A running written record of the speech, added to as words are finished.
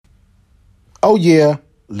Oh, yeah.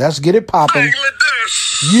 Let's get it popping.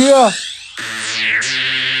 Yeah. Yeah.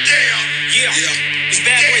 It's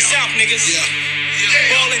Bad Boy South, niggas.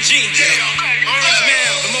 Ball and G.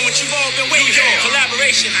 Now, the moment you've all been waiting for.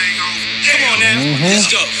 Collaboration. Come on now.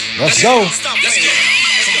 Let's go. Let's go. Stop playing.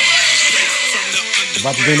 Come on.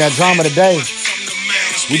 About to bring that drama today.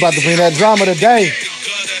 We about to bring that drama today.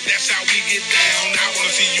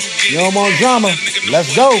 You don't want drama?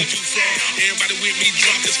 Let's go. Everybody with me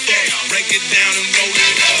drunk as fuck. Break it down and roll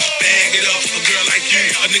it up. Bag it up. A girl like you,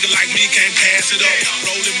 a nigga like me can't pass it up.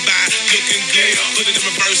 Rolling by, looking good. Put it in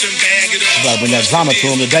reverse and bag it up. We about to bring that drama to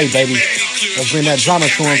him today, baby. Let's bring that drama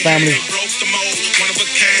to him, family. Broke the mold. One of a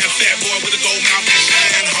kind. Fat boy with a gold mouth and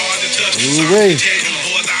shine. Hard to touch. Ooh-wee.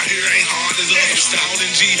 Boys out here ain't hard as us.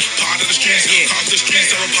 Stalin' G, part of the streets. Cause the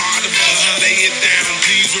streets are a part of us. Lay it down.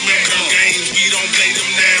 Please remember the games. We don't play them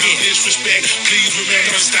now. Disrespect. Please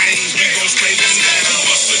remember the stains. We gon' spray them down.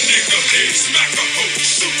 Bust a nigga, hey, smack a hoe,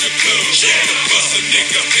 shoot the club. Bust a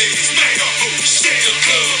nigga, hey, smack a hoe, shoot the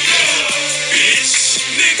club. Bitch,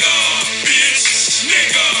 nigga, bitch,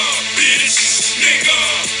 nigga, bitch, nigga,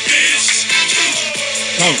 bitch.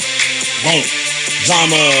 Won't.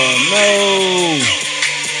 Drama. No.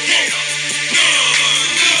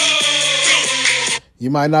 You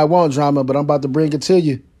might not want drama, but I'm about to bring it to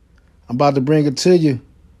you. I'm about to bring it to you.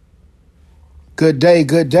 Good day,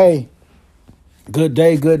 good day. Good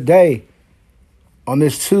day, good day. On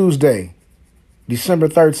this Tuesday, December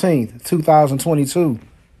 13th, 2022.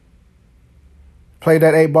 Play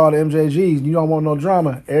that 8-ball to MJGs. You don't want no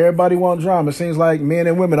drama. Everybody want drama. It seems like men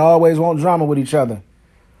and women always want drama with each other.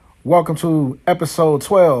 Welcome to episode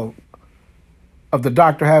 12 of The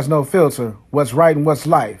Doctor Has No Filter, What's Right and What's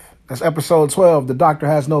Life. That's episode 12, The Doctor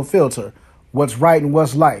Has No Filter, What's Right and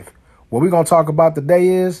What's Life. What we're going to talk about today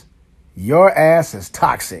is your ass is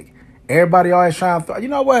toxic. Everybody always trying to, you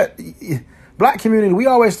know what? Black community, we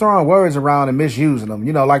always throwing words around and misusing them.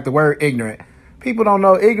 You know, like the word ignorant. People don't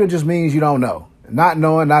know. Ignorant just means you don't know. Not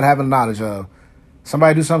knowing, not having knowledge of.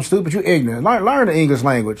 Somebody do something stupid, you ignorant. Learn the English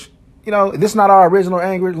language. You know, this is not our original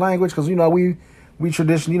language because, you know, we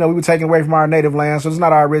tradition, you know, we were taken away from our native land, so it's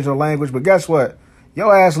not our original language. But guess what?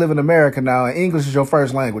 Your ass live in America now, and English is your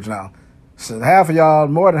first language now. So half of y'all,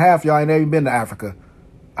 more than half of y'all ain't never been to Africa.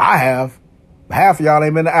 I have. Half of y'all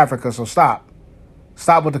ain't been to Africa, so stop.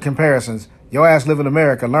 Stop with the comparisons. Your ass live in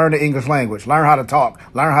America. Learn the English language. Learn how to talk.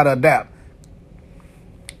 Learn how to adapt.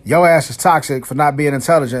 Your ass is toxic for not being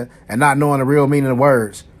intelligent and not knowing the real meaning of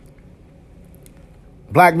words.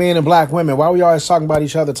 Black men and black women, why we always talking about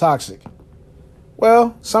each other toxic?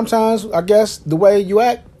 Well, sometimes, I guess, the way you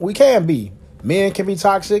act, we can be. Men can be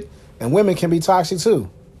toxic, and women can be toxic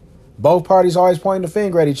too. Both parties always pointing the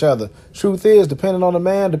finger at each other. Truth is, depending on the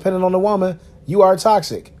man, depending on the woman, you are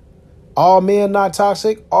toxic. All men not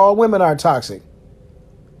toxic, all women are toxic.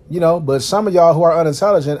 You know, but some of y'all who are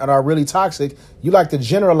unintelligent and are really toxic, you like to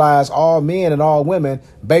generalize all men and all women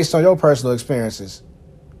based on your personal experiences.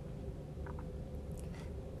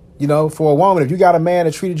 You know, for a woman, if you got a man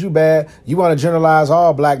that treated you bad, you want to generalize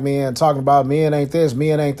all black men, talking about men ain't this,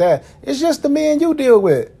 men ain't that. It's just the men you deal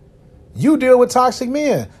with. You deal with toxic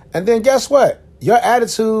men. And then guess what? Your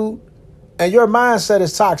attitude and your mindset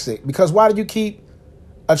is toxic. Because why do you keep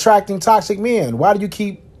attracting toxic men? Why do you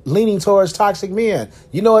keep leaning towards toxic men?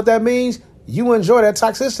 You know what that means? You enjoy that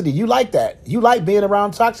toxicity. You like that. You like being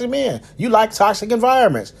around toxic men. You like toxic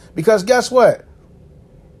environments. Because guess what?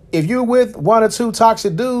 If you're with one or two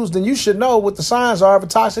toxic dudes, then you should know what the signs are of a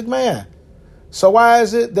toxic man. So why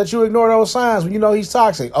is it that you ignore those signs when you know he's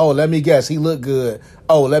toxic? Oh, let me guess, he look good.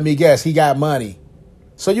 Oh, let me guess, he got money.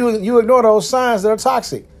 So you ignore those signs that are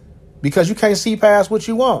toxic because you can't see past what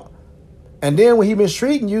you want. And then when he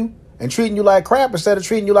mistreating you and treating you like crap instead of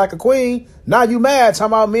treating you like a queen, now you mad talking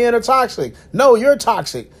about men are toxic. No, you're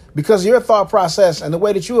toxic because of your thought process and the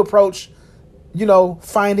way that you approach, you know,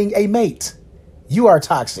 finding a mate. You are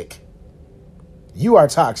toxic. You are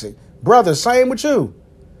toxic. Brother, same with you.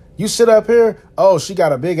 You sit up here, oh, she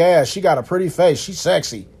got a big ass. She got a pretty face. She's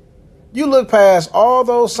sexy. You look past all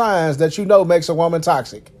those signs that you know makes a woman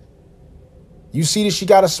toxic. You see that she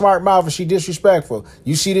got a smart mouth and she disrespectful.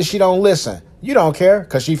 You see that she don't listen. You don't care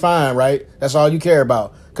because she fine, right? That's all you care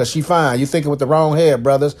about because she fine. You thinking with the wrong head,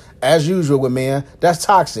 brothers. As usual with men, that's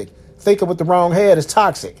toxic. Thinking with the wrong head is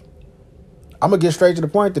toxic. I'm going to get straight to the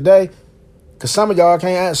point today because some of y'all,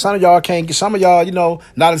 you know,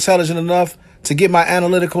 not intelligent enough to get my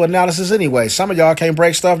analytical analysis anyway. Some of y'all can't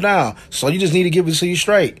break stuff down. So you just need to give it to you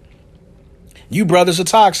straight. You brothers are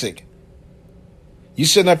toxic. You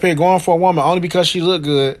sitting up here going for a woman only because she look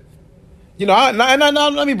good. You know,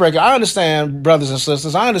 let me break it. I understand, brothers and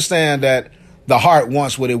sisters. I understand that The heart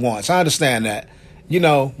wants what it wants. I understand that. You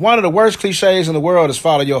know, one of the worst cliches in the world is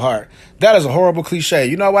follow your heart. That is a horrible cliche.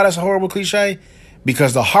 You know why that's a horrible cliche?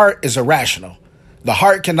 Because the heart is irrational. The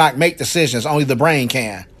heart cannot make decisions. Only the brain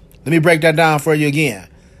can. Let me break that down for you again.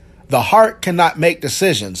 The heart cannot make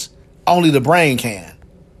decisions. Only the brain can.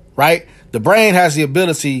 Right? The brain has the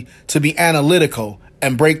ability to be analytical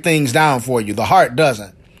and break things down for you. The heart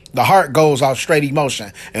doesn't. The heart goes off straight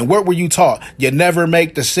emotion. And what were you taught? You never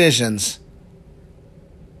make decisions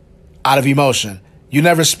out of emotion. You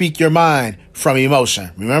never speak your mind from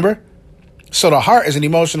emotion. Remember? So the heart is an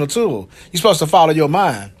emotional tool. You're supposed to follow your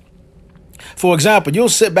mind. For example, you'll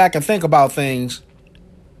sit back and think about things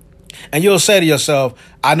and you'll say to yourself,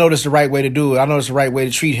 I know this is the right way to do it. I know this is the right way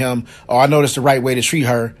to treat him, or I know this is the right way to treat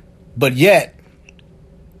her. But yet,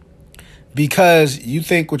 because you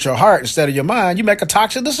think with your heart instead of your mind, you make a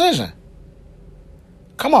toxic decision.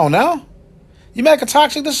 Come on now. You make a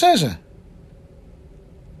toxic decision.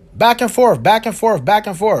 Back and forth, back and forth, back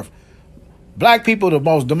and forth. Black people,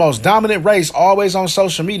 the most dominant race, always on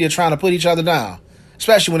social media trying to put each other down,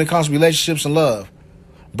 especially when it comes to relationships and love.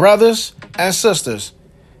 Brothers and sisters,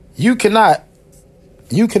 you cannot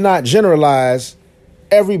generalize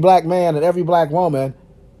every black man and every black woman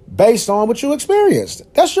based on what you experienced.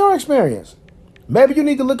 That's your experience. Maybe you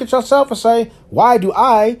need to look at yourself and say, why do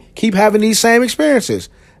I keep having these same experiences?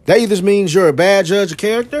 That either means you're a bad judge of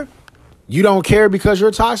character, you don't care because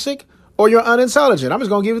you're toxic, or you're unintelligent. I'm just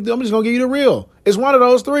gonna give you the real. It's one of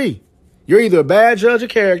those three. You're either a bad judge of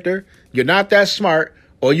character, you're not that smart,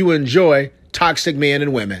 or you enjoy toxic men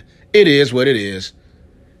and women. It is what it is.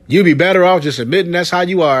 You'd be better off just admitting that's how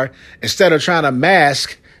you are instead of trying to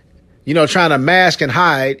mask and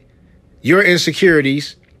hide your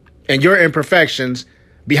insecurities and your imperfections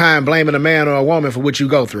behind blaming a man or a woman for what you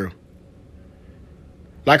go through.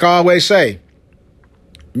 Like I always say,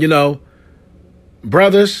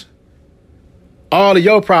 brothers, all of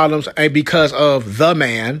your problems ain't because of the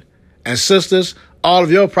man. And sisters, all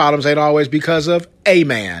of your problems ain't always because of a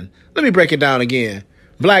man. Let me break it down again.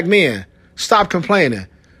 Black men, stop complaining.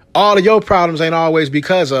 All of your problems ain't always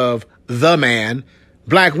because of the man.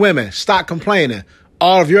 Black women, stop complaining.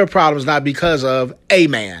 All of your problems not because of a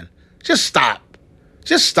man. Just stop.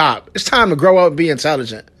 Just stop. It's time to grow up and be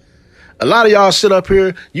intelligent. A lot of y'all sit up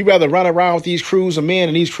here, you rather run around with these crews of men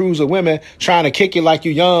and these crews of women trying to kick you like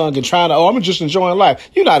you young and trying to, I'm just enjoying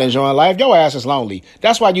life. You're not enjoying life. Your ass is lonely.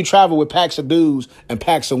 That's why you travel with packs of dudes and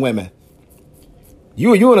packs of women.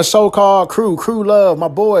 You in a so-called crew love, my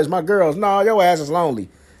boys, my girls. No, your ass is lonely.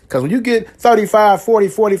 Because when you get 35, 40,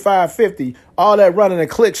 45, 50, all that running in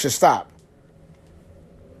cliques should stop.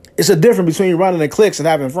 It's a difference between running in cliques and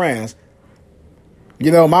having friends.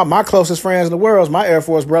 My closest friends in the world is my Air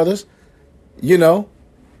Force brothers. They know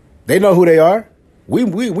who they are.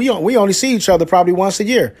 We only see each other probably once a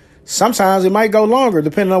year. Sometimes it might go longer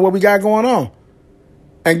depending on what we got going on.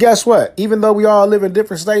 And guess what? Even though we all live in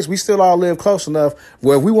different states, we still all live close enough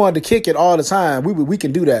where if we wanted to kick it all the time, we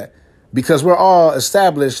can do that because we're all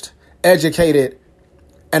established, educated,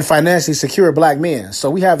 and financially secure black men.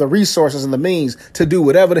 So we have the resources and the means to do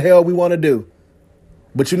whatever the hell we want to do.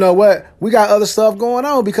 But you know what? We got other stuff going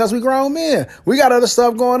on because we grown men. We got other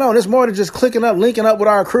stuff going on. It's more than just clicking up, linking up with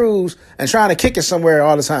our crews and trying to kick it somewhere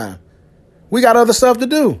all the time. We got other stuff to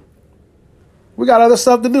do.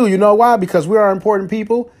 You know why? Because we are important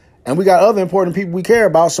people and we got other important people we care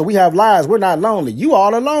about. So we have lives. We're not lonely. You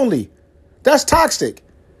all are lonely. That's toxic.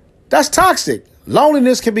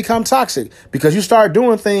 Loneliness can become toxic because you start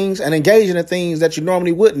doing things and engaging in things that you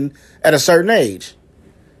normally wouldn't at a certain age.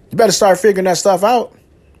 You better start figuring that stuff out.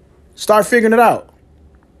 Start figuring it out.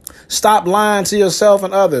 Stop lying to yourself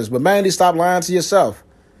and others, but mainly stop lying to yourself.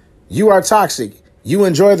 You are toxic. You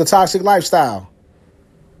enjoy the toxic lifestyle.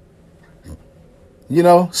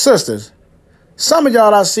 Sisters, some of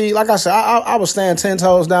y'all I see, like I said, I would stand 10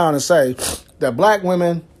 toes down and say that black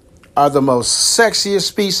women are the most sexiest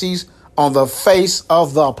species on the face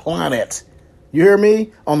of the planet. You hear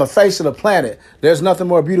me? On the face of the planet. There's nothing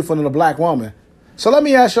more beautiful than a black woman. So let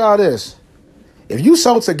me ask y'all this. If you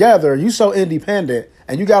so together, you so independent,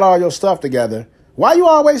 and you got all your stuff together, why you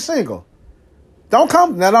always single? Don't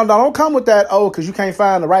come with that, because you can't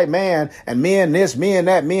find the right man, and men this, men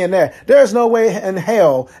that, men that. There's no way in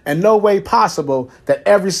hell and no way possible that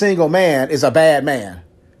every single man is a bad man.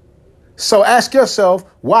 So ask yourself,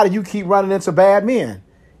 why do you keep running into bad men?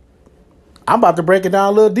 I'm about to break it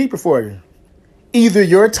down a little deeper for you. Either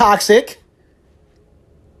you're toxic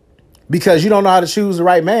because you don't know how to choose the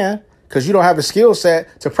right man, because you don't have the skill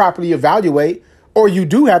set to properly evaluate, or you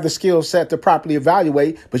do have the skill set to properly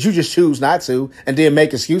evaluate, but you just choose not to and then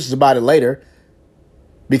make excuses about it later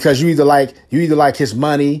because you either like his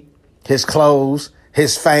money, his clothes,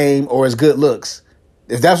 his fame, or his good looks.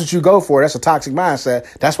 If that's what you go for, that's a toxic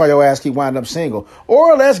mindset. That's why your ass keep winding up single.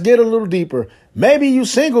 Or let's get a little deeper. Maybe you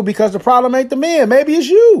single because the problem ain't the men. Maybe it's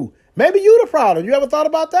you. Maybe you the problem. You ever thought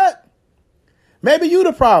about that? Maybe you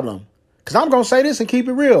the problem. Because I'm going to say this and keep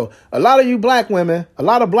it real. A lot of black women,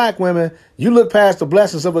 you look past the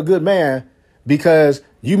blessings of a good man because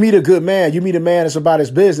you meet a good man. You meet a man that's about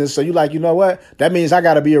his business. So you like, you know what? That means I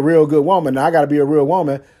got to be a real good woman. Now I got to be a real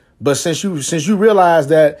woman. But since you realize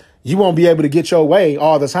that you won't be able to get your way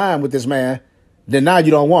all the time with this man, then now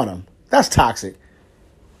you don't want him. That's toxic.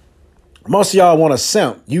 Most of y'all want a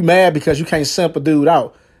simp. You mad because you can't simp a dude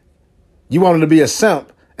out. You want him to be a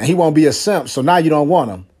simp and he won't be a simp. So now you don't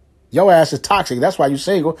want him. Your ass is toxic. That's why you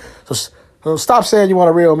single. So stop saying you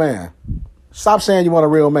want a real man. Stop saying you want a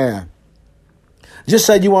real man. Just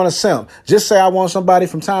say you want a simp. Just say I want somebody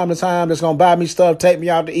from time to time that's going to buy me stuff, take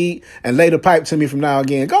me out to eat, and lay the pipe to me from now and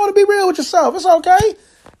again. Go on and be real with yourself. It's okay.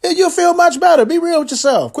 You'll feel much better. Be real with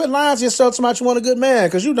yourself. Quit lying to yourself so much you want a good man,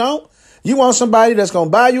 because you don't. You want somebody that's going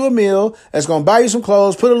to buy you a meal, that's going to buy you some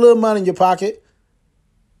clothes, put a little money in your pocket.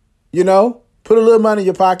 You know, put a little money in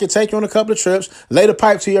your pocket, take you on a couple of trips, lay the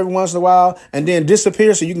pipe to you every once in a while, and then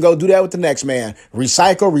disappear so you can go do that with the next man.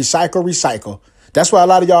 Recycle, recycle, recycle. That's why a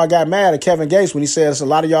lot of y'all got mad at Kevin Gates when he says a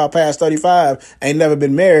lot of y'all past 35 ain't never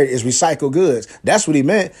been married is recycle goods. That's what he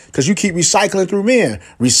meant, because you keep recycling through men.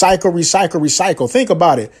 Recycle, recycle, recycle. Think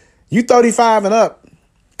about it. You 35 and up,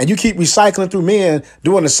 and you keep recycling through men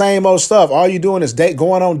doing the same old stuff. All you doing is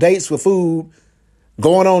going on dates for food,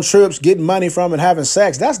 going on trips, getting money from and having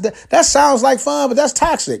sex. That sounds like fun, but that's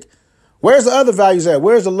toxic. Where's the other values at?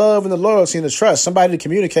 Where's the love and the loyalty and the trust? Somebody to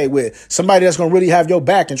communicate with. Somebody that's going to really have your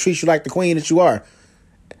back and treat you like the queen that you are.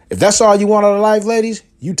 If that's all you want out of life, ladies,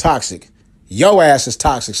 you toxic. Your ass is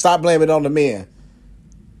toxic. Stop blaming it on the men.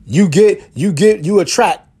 You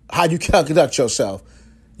attract how you conduct yourself.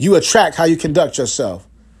 You attract how you conduct yourself.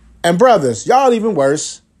 And brothers, y'all even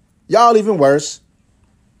worse.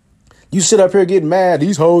 You sit up here getting mad.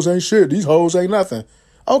 These hoes ain't shit. These hoes ain't nothing.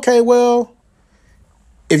 Okay, well,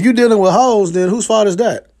 if you dealing with hoes, then whose fault is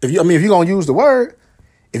that? If you're going to use the word,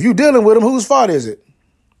 if you dealing with them, whose fault is it?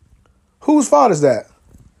 Whose fault is that?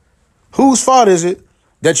 Whose fault is it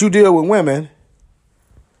that you deal with women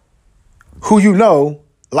who you know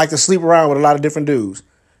like to sleep around with a lot of different dudes?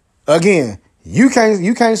 Again, you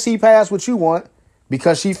can't see past what you want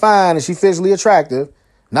because she fine and she physically attractive.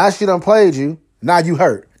 Now she done played you. Now you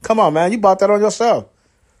hurt. Come on, man. You bought that on yourself.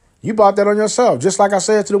 Just like I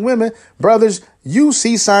said to the women, brothers, you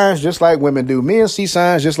see signs just like women do. Men see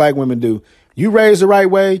signs just like women do. You raised the right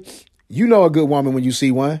way. You know a good woman when you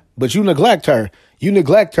see one, but you neglect her.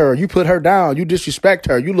 You put her down. You disrespect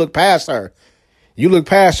her. You look past her. You look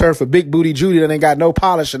past her for big booty Judy that ain't got no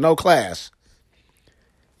polish and no class.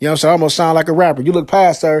 You know what I'm saying? I almost sound like a rapper. You look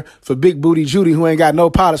past her for big booty Judy who ain't got no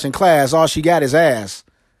polish and class. All she got is ass.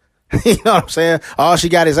 You know what I'm saying? All she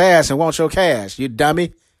got is ass and wants your cash. You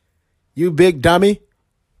dummy. You big dummy.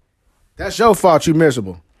 That's your fault. You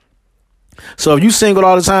miserable. So if you single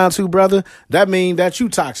all the time too, brother, that means that you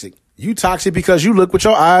toxic. You toxic because you look with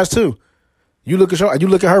your eyes too. You look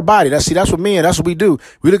at her body. That's what men. That's what we do.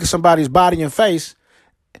 We look at somebody's body and face,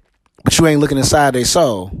 but you ain't looking inside their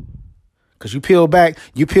soul. Cause you peel back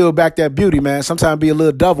that beauty, man. Sometimes be a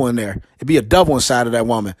little devil in there. It be a devil inside of that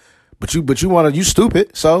woman. But you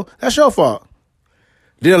stupid. So that's your fault.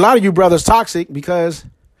 Then a lot of you brothers toxic because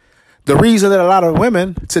the reason that a lot of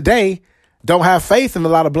women today don't have faith in a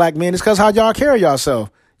lot of black men is because how y'all carry yourself.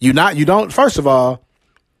 First of all,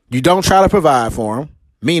 you don't try to provide for them.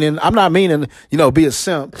 Meaning, I'm not meaning, be a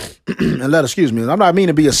simp I'm not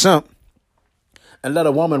meaning be a simp and let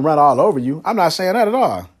a woman run all over you. I'm not saying that at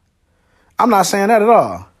all.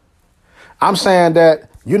 I'm saying that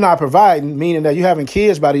you're not providing, meaning that you're having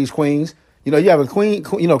kids by these queens. You're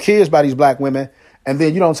having kids by these black women, and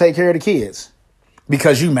then you don't take care of the kids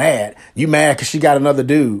because you mad. You mad because she got another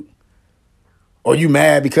dude. Or you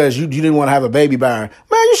mad because you didn't want to have a baby by her. Man,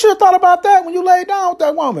 you should have thought about that when you laid down with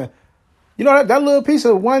that woman. You know, that little piece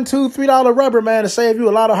of $1, $2, $3 rubber, man, to save you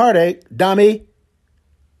a lot of heartache, dummy.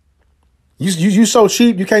 You so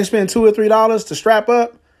cheap you can't spend $2 or $3 to strap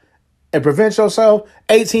up and prevent yourself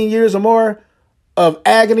 18 years or more of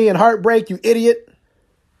agony and heartbreak, you idiot.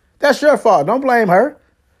 That's your fault. Don't blame her.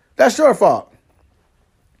 That's your fault.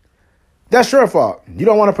 You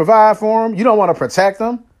don't want to provide for them. You don't want to protect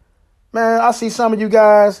them. Man, I see some of you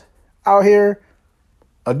guys out here,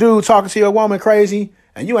 a dude talking to your woman crazy,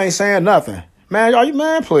 and you ain't saying nothing.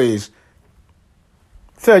 Man, please.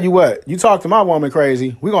 Tell you what, you talk to my woman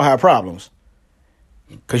crazy, we're going to have problems.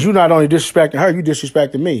 Because you not only disrespecting her, you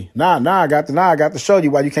disrespecting me. Now I got to show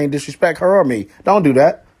you why you can't disrespect her or me. Don't do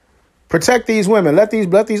that. Protect these women. Let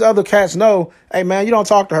these other cats know, hey man, you don't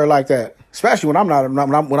talk to her like that. Especially when I'm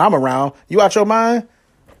around. You out your mind?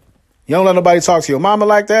 You don't let nobody talk to your mama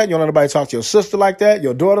like that. You don't let nobody talk to your sister like that,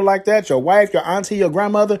 your daughter like that, your wife, your auntie, your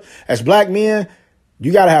grandmother. As black men,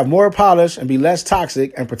 you got to have more polish and be less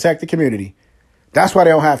toxic and protect the community. That's why they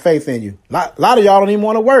don't have faith in you. A lot of y'all don't even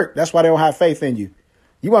want to work. That's why they don't have faith in you.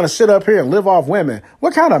 You want to sit up here and live off women.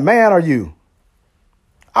 What kind of man are you?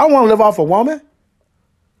 I don't want to live off a woman.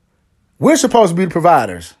 We're supposed to be the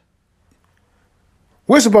providers.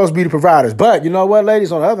 But you know what,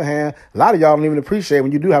 ladies, on the other hand, a lot of y'all don't even appreciate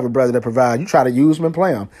when you do have a brother that provides. You try to use them and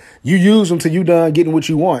play them. You use them till you done getting what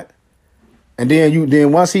you want. And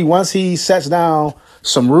then once he sets down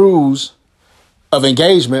some rules of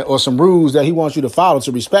engagement or some rules that he wants you to follow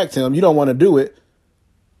to respect him, you don't want to do it.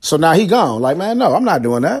 So now he gone. Like, man, no, I'm not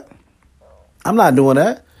doing that.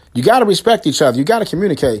 You got to respect each other. You got to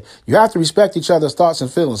communicate. You have to respect each other's thoughts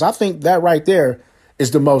and feelings. I think that right there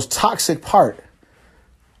is the most toxic part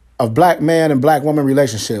of black man and black woman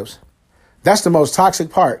relationships. That's the most toxic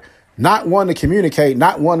part. Not wanting to communicate,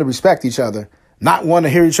 not wanting to respect each other, not wanting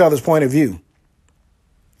to hear each other's point of view.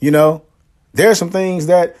 You know, there's some things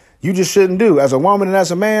that you just shouldn't do as a woman and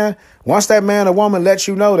as a man. Once that man or woman lets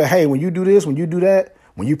you know that, hey, when you do this, when you do that,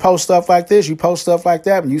 when you post stuff like this, you post stuff like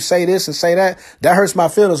that, when you say this and say that, that hurts my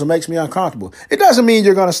feelings and makes me uncomfortable. It doesn't mean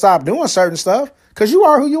you're going to stop doing certain stuff because you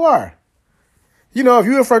are who you are. You know, if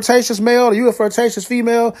you're a flirtatious male or you're a flirtatious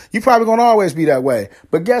female, you're probably going to always be that way.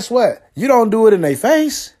 But guess what? You don't do it in their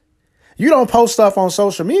face. You don't post stuff on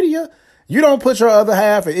social media. You don't put your other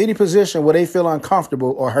half in any position where they feel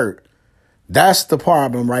uncomfortable or hurt. That's the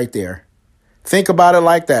problem right there. Think about it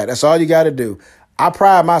like that. That's all you got to do. I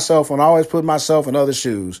pride myself on always putting myself in other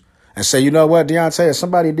shoes and say, you know what, Deontay, if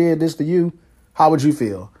somebody did this to you, how would you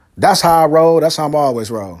feel? That's how I roll. That's how I'm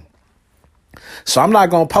always roll. So I'm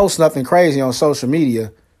not going to post nothing crazy on social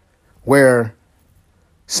media where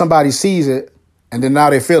somebody sees it and then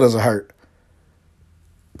now their feelings are hurt.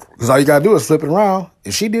 Because all you got to do is flip it around.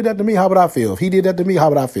 If she did that to me, how would I feel? If he did that to me, how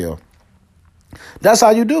would I feel? That's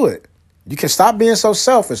how you do it. You can stop being so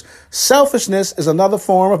selfish. Selfishness is another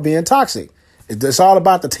form of being toxic. It's all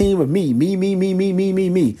about the team of me.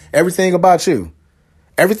 Everything about you.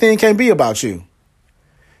 Everything can't be about you.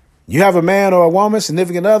 You have a man or a woman,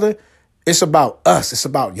 significant other. It's about us. It's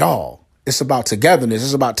about y'all. It's about togetherness.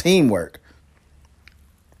 It's about teamwork.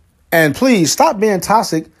 And please stop being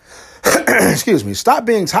toxic. Excuse me. Stop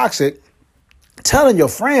being toxic. Telling your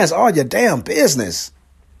friends all your damn business.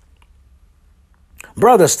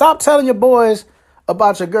 Brother, stop telling your boys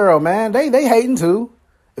about your girl, man. They hating too.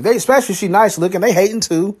 Especially if she nice looking, they hating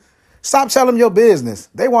too. Stop telling them your business.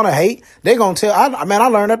 They want to hate. They going to tell. I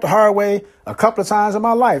learned that the hard way a couple of times in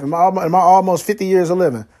my life, in my almost 50 years of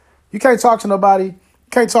living. You can't talk to nobody.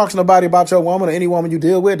 About your woman or any woman you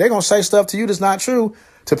deal with. They're going to say stuff to you that's not true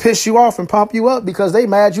to piss you off and pump you up because they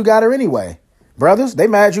mad you got her anyway. Brothers, they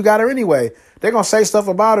mad you got her anyway. They're going to say stuff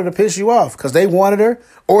about her to piss you off because they wanted her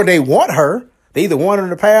or they want her. They either wanted her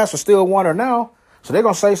in the past or still want her now. So they're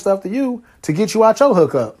going to say stuff to you to get you out your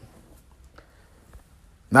hookup.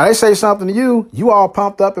 Now they say something to you, you all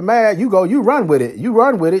pumped up and mad. You run with it.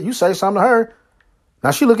 You say something to her.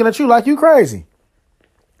 Now she looking at you like you crazy.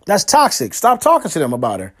 That's toxic. Stop talking to them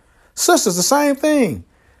about her. Sisters, the same thing.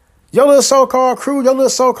 Your little so-called crew, your little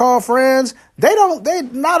so-called friends, a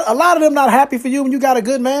lot of them not happy for you when you got a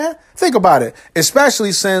good man. Think about it.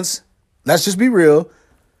 Especially since, let's just be real,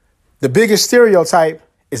 the biggest stereotype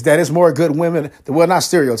is that it's more good women. Well, not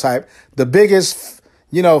stereotype. The biggest,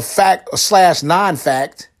 fact /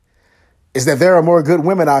 non-fact is that there are more good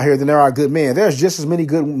women out here than there are good men. There's just as many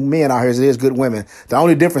good men out here as there is good women. The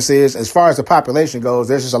only difference is, as far as the population goes,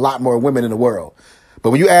 there's just a lot more women in the world.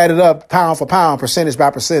 But when you add it up pound for pound, percentage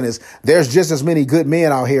by percentage, there's just as many good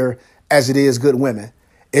men out here as it is good women.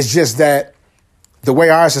 It's just that the way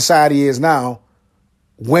our society is now,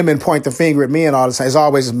 women point the finger at men all the time. It's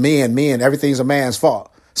always men. Everything's a man's fault.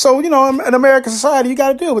 So, in American society, you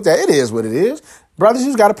got to deal with that. It is what it is. Brothers, you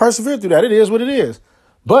just got to persevere through that. It is what it is.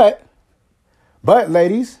 But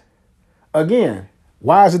ladies, again,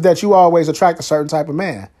 why is it that you always attract a certain type of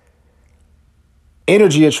man?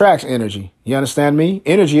 Energy attracts energy. You understand me?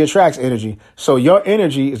 Energy attracts energy. So your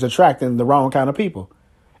energy is attracting the wrong kind of people.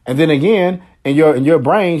 And then again, in your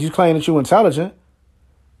brains, you claim that you're intelligent.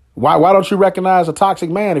 Why don't you recognize a toxic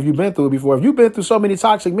man if you've been through it before? If you've been through so many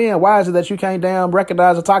toxic men, why is it that you can't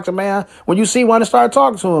recognize a toxic man when you see one and start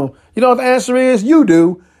talking to him? You know what the answer is? You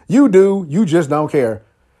do. You just don't care.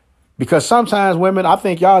 Because sometimes women, I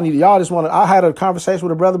think y'all just want to, I had a conversation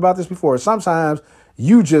with a brother about this before. Sometimes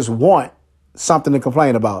you just want something to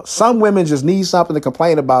complain about. Some women just need something to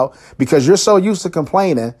complain about because you're so used to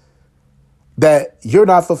complaining that you're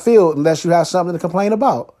not fulfilled unless you have something to complain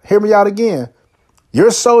about. Hear me out again. You're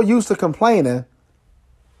so used to complaining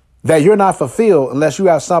that you're not fulfilled unless you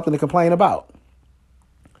have something to complain about.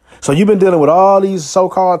 So you've been dealing with all these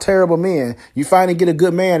so-called terrible men. You finally get a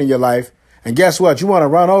good man in your life. And guess what? You want to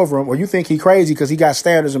run over him, or you think he's crazy because he got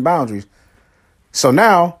standards and boundaries. So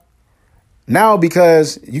now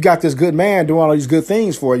because you got this good man doing all these good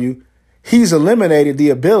things for you, he's eliminated the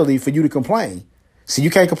ability for you to complain. See, you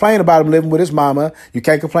can't complain about him living with his mama. You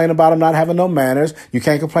can't complain about him not having no manners. You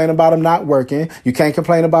can't complain about him not working. You can't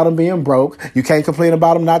complain about him being broke. You can't complain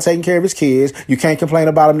about him not taking care of his kids. You can't complain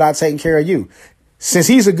about him not taking care of you. Since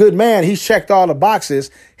he's a good man, he's checked all the boxes.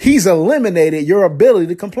 He's eliminated your ability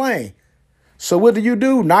to complain. So what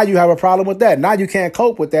do? Now you have a problem with that. Now you can't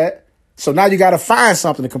cope with that. So now you got to find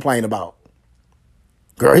something to complain about.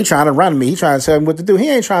 Girl, he trying to run me. He trying to tell me what to do. He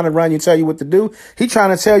ain't trying to run you, tell you what to do. He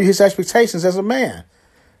trying to tell you his expectations as a man.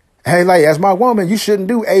 Hey, like, as my woman, you shouldn't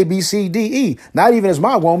do A, B, C, D, E. Not even as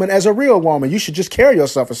my woman, as a real woman. You should just carry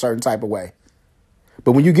yourself a certain type of way.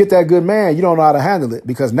 But when you get that good man, you don't know how to handle it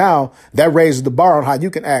because now that raises the bar on how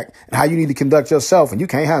you can act and how you need to conduct yourself, and you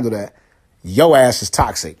can't handle that. Your ass is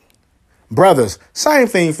toxic. Brothers, same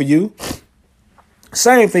thing for you.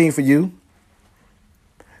 Same thing for you.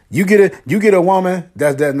 You get a woman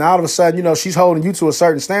that now all of a sudden, she's holding you to a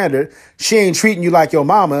certain standard. She ain't treating you like your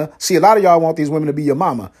mama. See, a lot of y'all want these women to be your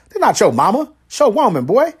mama. They're not your mama. It's your woman,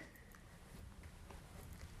 boy.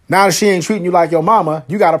 Now that she ain't treating you like your mama,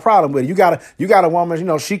 you got a problem with it. You got a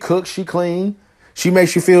woman, she cooks, she clean, she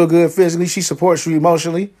makes you feel good physically, she supports you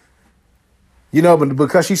emotionally. But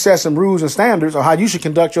because she set some rules and standards on how you should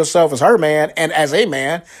conduct yourself as her man and as a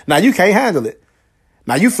man, now you can't handle it.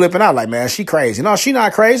 Now you flipping out like, man, she crazy. No, she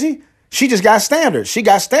not crazy. She just got standards. She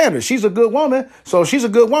got standards. She's a good woman. So if she's a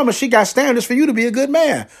good woman, she got standards for you to be a good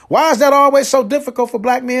man. Why is that always so difficult for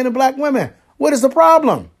black men and black women? What is the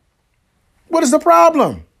problem? What is the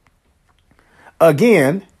problem?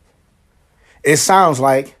 Again, it sounds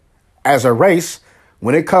like as a race,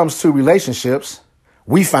 when it comes to relationships,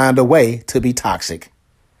 we find a way to be toxic.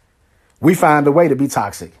 We find a way to be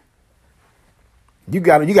toxic. You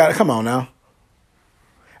got to come on now.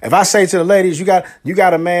 If I say to the ladies, you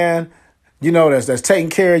got a man, that's taking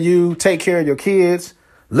care of you, take care of your kids,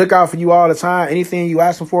 look out for you all the time. Anything you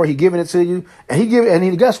ask him for, he giving it to you,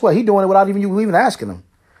 and guess what? He doing it without you even asking him.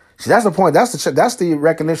 See, that's the point. That's the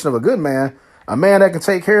recognition of a good man. A man that can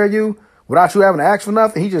take care of you without you having to ask for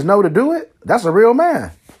nothing. He just know to do it. That's a real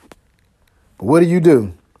man. But what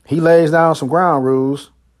do? He lays down some ground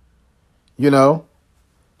rules.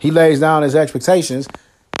 He lays down his expectations.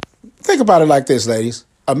 Think about it like this, ladies.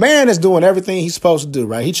 A man is doing everything he's supposed to do,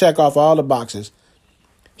 right? He check off all the boxes.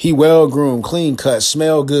 He well-groomed, clean cut,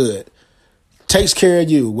 smell good, takes care of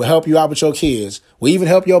you, will help you out with your kids, will even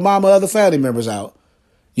help your mama or other family members out.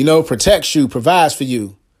 Protects you, provides for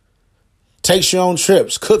you, takes you on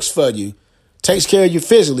trips, cooks for you, takes care of you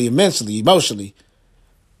physically, mentally, emotionally.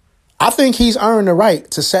 I think he's earned the right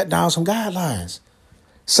to set down some guidelines.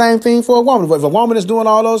 Same thing for a woman. If a woman is doing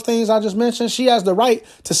all those things I just mentioned, she has the right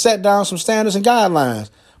to set down some standards and guidelines.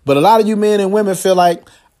 But a lot of you men and women feel like,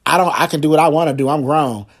 I can do what I want to do. I'm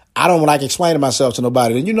grown. I don't like explaining myself to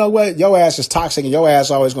nobody. And you know what? Your ass is toxic and your ass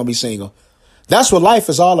always going to be single. That's what life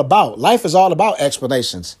is all about. Life is all about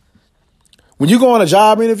explanations. When you go on a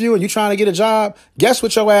job interview and you're trying to get a job, guess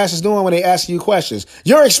what your ass is doing when they ask you questions?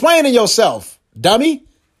 You're explaining yourself, dummy.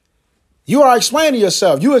 You are explaining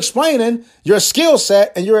yourself. You're explaining your skill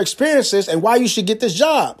set and your experiences and why you should get this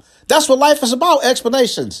job. That's what life is about,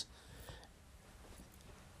 explanations.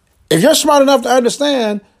 If you're smart enough to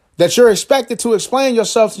understand that you're expected to explain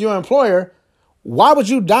yourself to your employer, why would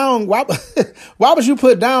you put down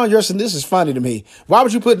this is funny to me. Why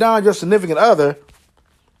would you put down your significant other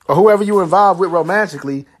or whoever you're involved with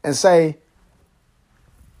romantically and say,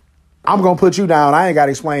 I'm going to put you down. I ain't got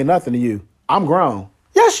to explain nothing to you. I'm grown.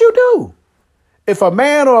 Yes, you do. If a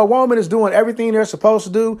man or a woman is doing everything they're supposed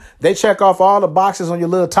to do, they check off all the boxes on your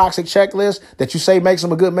little toxic checklist that you say makes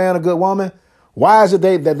them a good man, a good woman. Why is it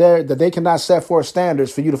that they cannot set forth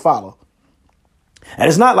standards for you to follow? And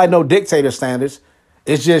it's not like no dictator standards.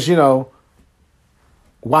 It's just,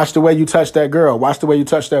 watch the way you touch that girl. Watch the way you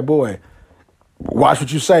touch that boy. Watch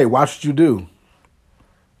what you say. Watch what you do.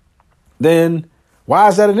 Then why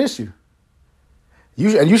is that an issue?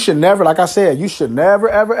 You should never, like I said, you should never,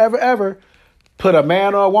 ever, ever, ever put a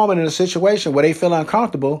man or a woman in a situation where they feel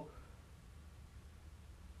uncomfortable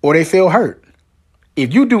or they feel hurt.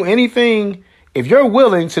 if you do anything, if you're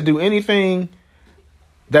willing to do anything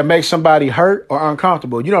that makes somebody hurt or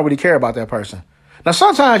uncomfortable, you don't really care about that person. Now,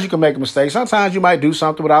 sometimes you can make a mistake. Sometimes you might do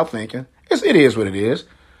something without thinking. It is what it is.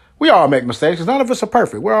 We all make mistakes because none of us are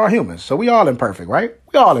perfect. We're all humans. So we all imperfect, right?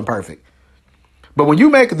 We all imperfect. But when you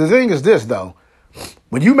make, the thing is this, though.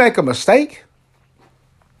 When you make a mistake,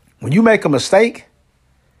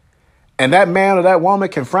 and that man or that woman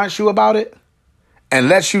confronts you about it and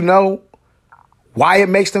lets you know why it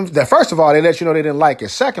makes them, that first of all, they let you know they didn't like it.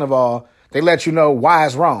 Second of all, they let you know why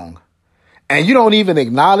it's wrong. And you don't even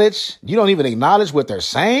acknowledge what they're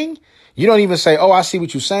saying. You don't even say, oh, I see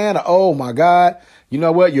what you're saying. Or, oh, my God, you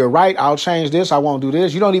know what? You're right. I'll change this. I won't do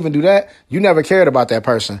this. You don't even do that. You never cared about that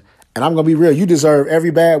person. And I'm going to be real. You deserve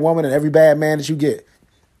every bad woman and every bad man that you get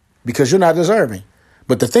because you're not deserving.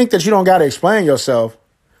 But to think that you don't got to explain yourself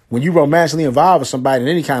when you romantically involved with somebody in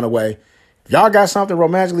any kind of way, if y'all got something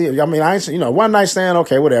romantically, I mean, one night stand,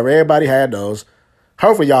 okay, whatever. Everybody had those.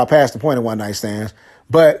 Hopefully y'all passed the point of one night stands.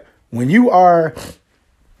 But when you are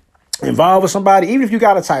involved with somebody, even if you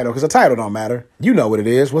got a title, because a title don't matter, you know what it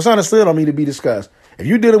is. What's understood don't need to be discussed. If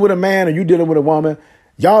you dealing with a man or you dealing with a woman,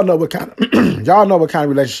 y'all know what kind of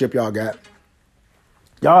relationship y'all got.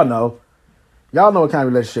 Y'all know what kind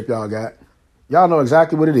of relationship y'all got. Y'all know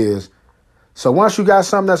exactly what it is. So once you got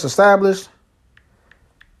something that's established,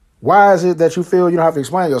 why is it that you feel you don't have to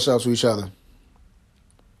explain yourself to each other?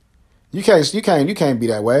 You can't be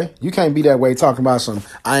that way. You can't be that way talking about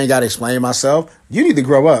I ain't got to explain myself. You need to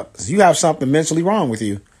grow up. You have something mentally wrong with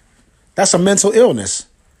you. That's a mental illness.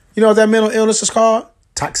 You know what that mental illness is called?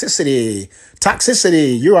 Toxicity.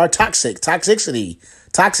 Toxicity. You are toxic. Toxicity.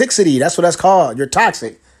 Toxicity. That's what that's called. You're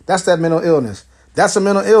toxic. That's that mental illness. That's a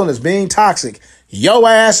mental illness, being toxic. Your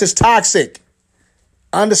ass is toxic.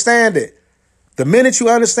 Understand it. The minute you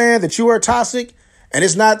understand that you are toxic and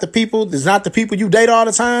it's not the people you date all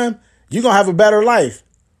the time, you're going to have a better life.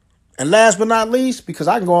 And last but not least, because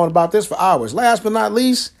I can go on about this for hours. Last but not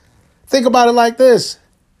least, think about it like this.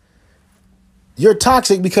 You're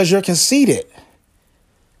toxic because you're conceited.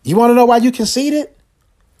 You want to know why you conceited?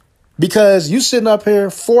 Because you sitting up here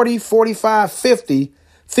 40, 45, 50,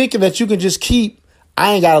 thinking that you can just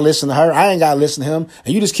I ain't got to listen to her. I ain't got to listen to him.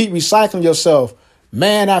 And you just keep recycling yourself,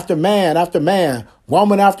 man after man after man,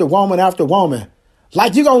 woman after woman after woman.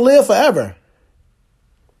 Like you're going to live forever.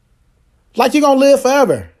 Like you're going to live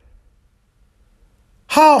forever.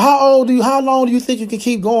 How long do you think you can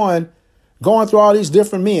keep going through all these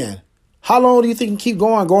different men? How long do you think you can keep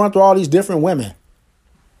going through all these different women?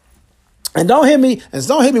 And don't hit me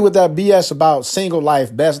with that BS about single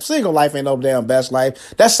life best. Single life ain't no damn best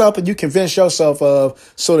life. That's something you convince yourself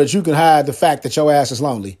of so that you can hide the fact that your ass is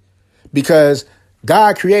lonely. Because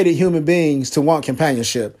God created human beings to want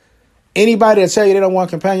companionship. Anybody that tell you they don't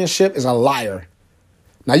want companionship is a liar.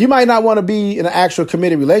 Now, you might not want to be in an actual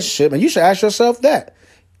committed relationship, and you should ask yourself that.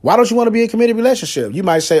 Why don't you want to be in a committed relationship? You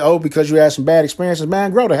might say, oh, because you had some bad experiences. Man,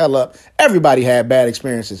 grow the hell up. Everybody had bad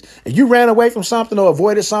experiences. If you ran away from something or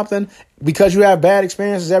avoided something because you have bad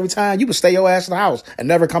experiences every time, you would stay your ass in the house and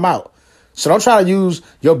never come out. So don't try to use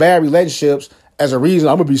your bad relationships as a reason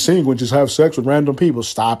I'm going to be single and just have sex with random people.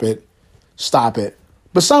 Stop it. Stop it.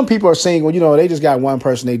 But some people are single, they just got one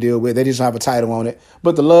person they deal with. They just have a title on it.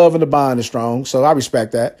 But the love and the bond is strong. So I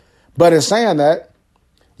respect that. But in saying that,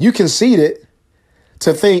 you conceded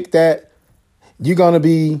to think that you're going to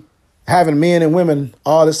be having men and women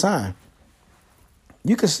all this time.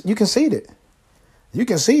 You conceded. You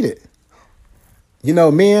conceded.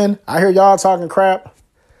 Men, I hear y'all talking crap.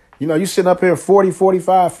 You sitting up here 40,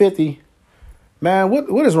 45, 50. Man,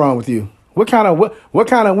 what is wrong with you? What kind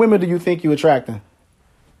of women do you think you're attracting?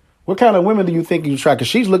 What kind of women do you think you attract? Because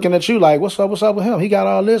she's looking at you like, what's up with him? He got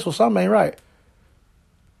all this, well, something ain't right.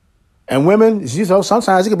 And women,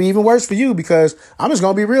 sometimes it could be even worse for you because I'm just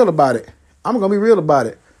going to be real about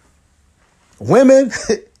it. Women,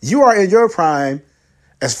 you are in your prime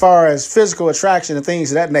as far as physical attraction and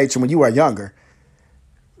things of that nature when you are younger.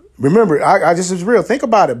 Remember, I just is real. Think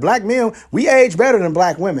about it. Black men, we age better than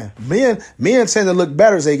black women. Men tend to look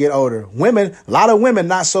better as they get older. Women, a lot of women,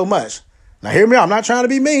 not so much. Now, hear me out. I'm not trying to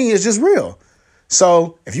be mean. It's just real.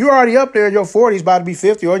 So if you're already up there in your 40s, about to be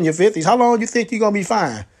 50 or in your 50s, how long do you think you're going to be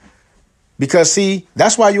fine? Because, see,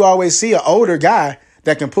 that's why you always see an older guy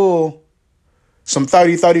that can pull some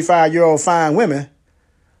 30, 35-year-old fine women.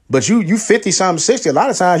 But you 50-something, 60, a lot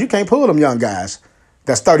of times you can't pull them young guys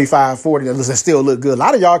that's 35, 40 that still look good. A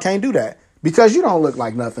lot of y'all can't do that because you don't look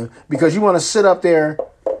like nothing. Because you want to sit up there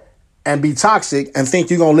and be toxic and think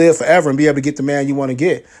you're going to live forever and be able to get the man you want to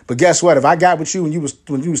get. But guess what? If I got with you when you was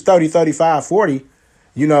 30, 35, 40,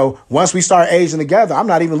 once we start aging together, I'm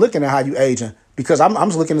not even looking at how you aging. because I'm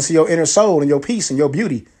just looking to see your inner soul and your peace and your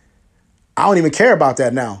beauty. I don't even care about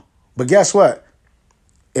that now. But guess what?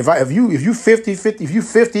 If you 50,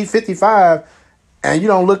 55, and you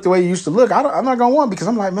don't look the way you used to look, I'm not gonna want, because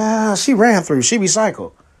I'm like, man, she ran through, she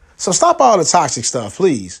recycled. So stop all the toxic stuff,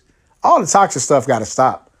 please. All the toxic stuff got to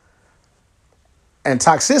stop. And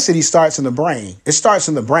toxicity starts in the brain. It starts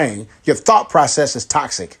in the brain. Your thought process is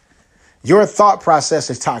toxic. Your thought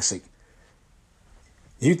process is toxic.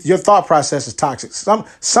 Your thought process is toxic.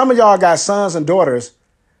 Some of y'all got sons and daughters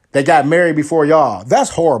that got married before y'all.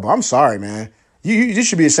 That's horrible. I'm sorry, man. You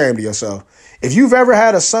should be ashamed of yourself. If you've ever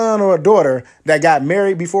had a son or a daughter that got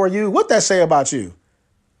married before you, what that say about you?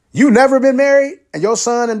 You never been married and your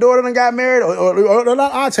son and daughter done got married? Or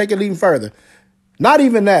I'll take it even further. Not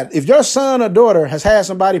even that. If your son or daughter has had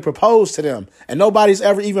somebody propose to them and nobody's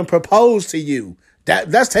ever even proposed to you,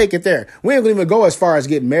 let's take it there. We ain't gonna even go as far as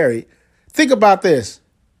getting married. Think about this.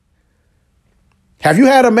 Have you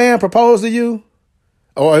had a man propose to you?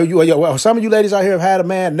 Or some of you ladies out here have had a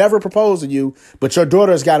man never propose to you, but your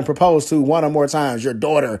daughter has gotten proposed to one or more times. Your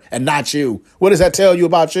daughter and not you. What does that tell you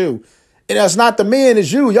about you? And it's not the men,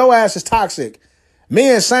 it's you. Your ass is toxic.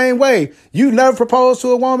 Men, same way. You never proposed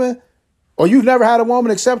to a woman, or you've never had a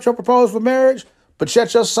woman accept your proposal for marriage, but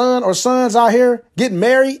yet your son or sons out here getting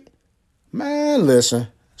married. Man, listen,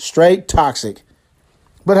 straight toxic.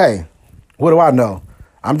 But hey, what do I know?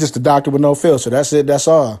 I'm just a doctor with no filter. That's it. That's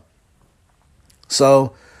all.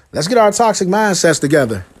 So let's get our toxic mindsets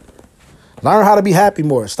together. Learn how to be happy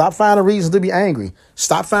more. Stop finding reasons to be angry.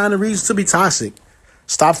 Stop finding reasons to be toxic.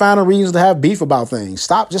 Stop finding reasons to have beef about things.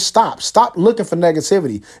 Stop. Stop looking for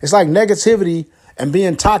negativity. It's like negativity and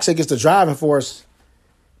being toxic is the driving force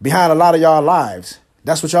behind a lot of y'all lives.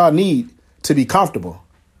 That's what y'all need to be comfortable.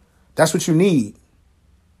 That's what you need.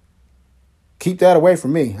 Keep that away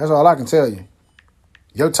from me. That's all I can tell you.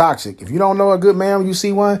 You're toxic. If you don't know a good man when you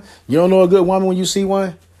see one, you don't know a good woman when you see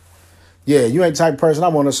one, yeah, you ain't the type of person I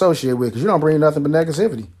want to associate with, because you don't bring nothing but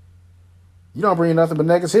negativity. You don't bring nothing but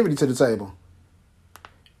negativity to the table.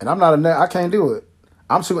 And I can't do it.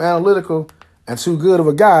 I'm too analytical and too good of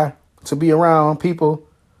a guy to be around people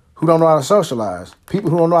who don't know how to socialize, people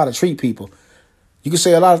who don't know how to treat people. You can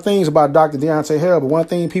say a lot of things about Dr. Deontay Hale, but one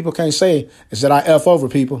thing people can't say is that I F over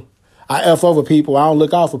people. I F over people. I don't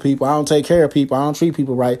look out for people. I don't take care of people. I don't treat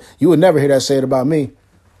people right. You would never hear that said about me.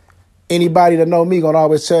 Anybody that know me gonna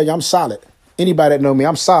always tell you I'm solid. Anybody that know me,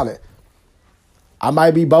 I'm solid. I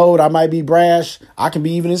might be bold. I might be brash. I can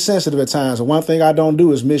be even insensitive at times. And one thing I don't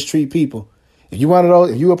do is mistreat people. If you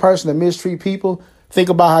a person that mistreat people, think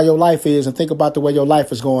about how your life is and think about the way your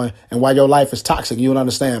life is going and why your life is toxic. You'll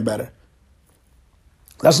understand better.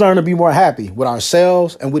 Let's learn to be more happy with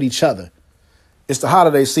ourselves and with each other. It's the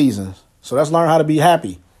holiday season, so let's learn how to be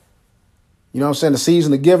happy. You know what I'm saying? The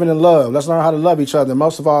season of giving and love. Let's learn how to love each other. And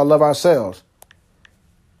most of all, love ourselves.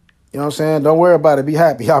 You know what I'm saying? Don't worry about it. Be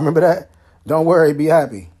happy. Y'all remember that? Don't worry. Be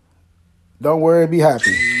happy. Don't worry. Be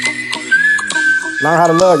happy. Learn how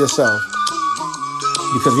to love yourself.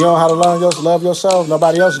 Because if you don't know how to love yourself,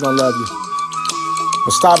 nobody else is going to love you.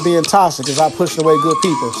 But stop being toxic as I pushing away good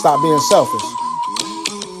people. Stop being selfish.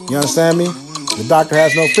 You understand me? The doctor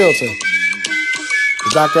has no filter.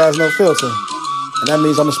 The doctor has no filter. And that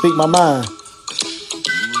means I'm going to speak my mind.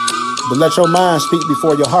 But let your mind speak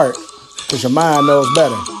before your heart, because your mind knows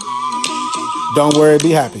better. Don't worry,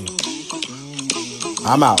 be happy.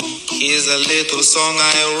 I'm out. Here's a little song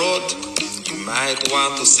I wrote. You might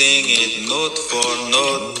want to sing it note for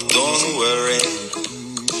note. Don't worry.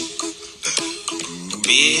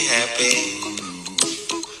 Be happy.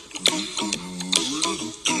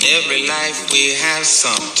 In every life we have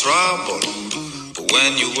some trouble. But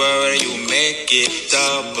when you worry, you make it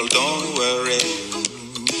double. Don't worry.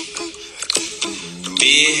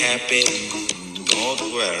 Be happy. Don't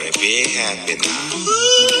worry. Be happy now.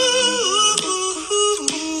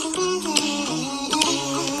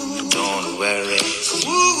 Don't worry.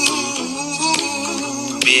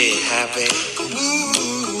 Be happy.